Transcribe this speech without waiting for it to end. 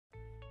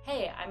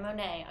Hey, I'm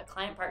Monet, a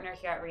client partner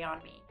here at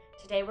Reonomy.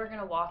 Today we're going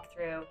to walk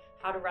through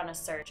how to run a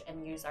search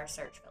and use our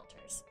search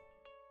filters.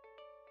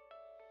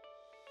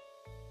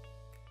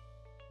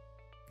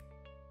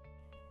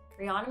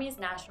 Reonomy's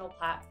national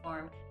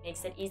platform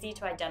makes it easy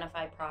to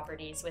identify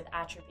properties with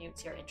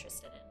attributes you're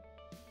interested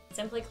in.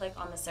 Simply click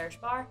on the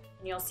search bar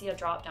and you'll see a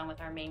drop-down with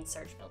our main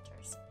search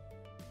filters.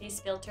 These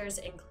filters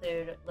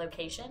include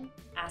location,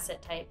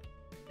 asset type,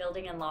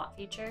 building and lot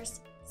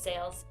features,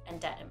 sales, and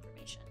debt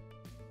information.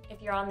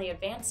 If you're on the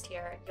advanced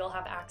tier, you'll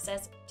have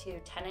access to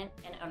tenant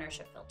and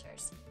ownership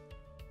filters.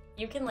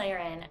 You can layer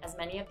in as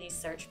many of these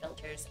search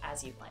filters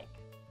as you'd like.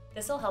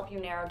 This will help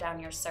you narrow down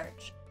your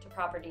search to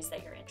properties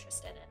that you're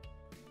interested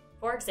in.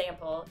 For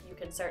example, you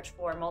can search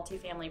for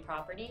multifamily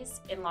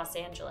properties in Los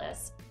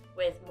Angeles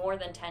with more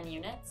than 10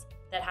 units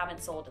that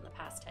haven't sold in the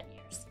past 10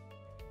 years.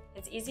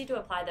 It's easy to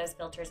apply those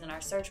filters in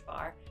our search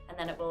bar, and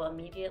then it will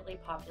immediately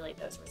populate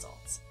those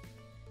results.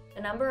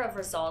 The number of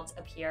results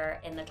appear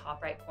in the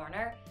top right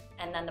corner,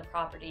 and then the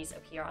properties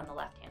appear on the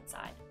left-hand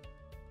side.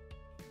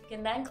 You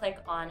can then click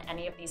on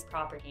any of these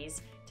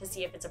properties to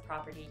see if it's a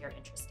property you're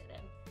interested in.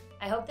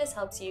 I hope this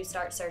helps you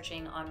start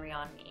searching on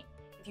Reonomy.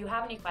 If you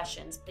have any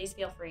questions, please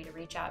feel free to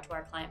reach out to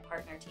our client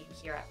partner team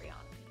here at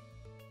Reonomy.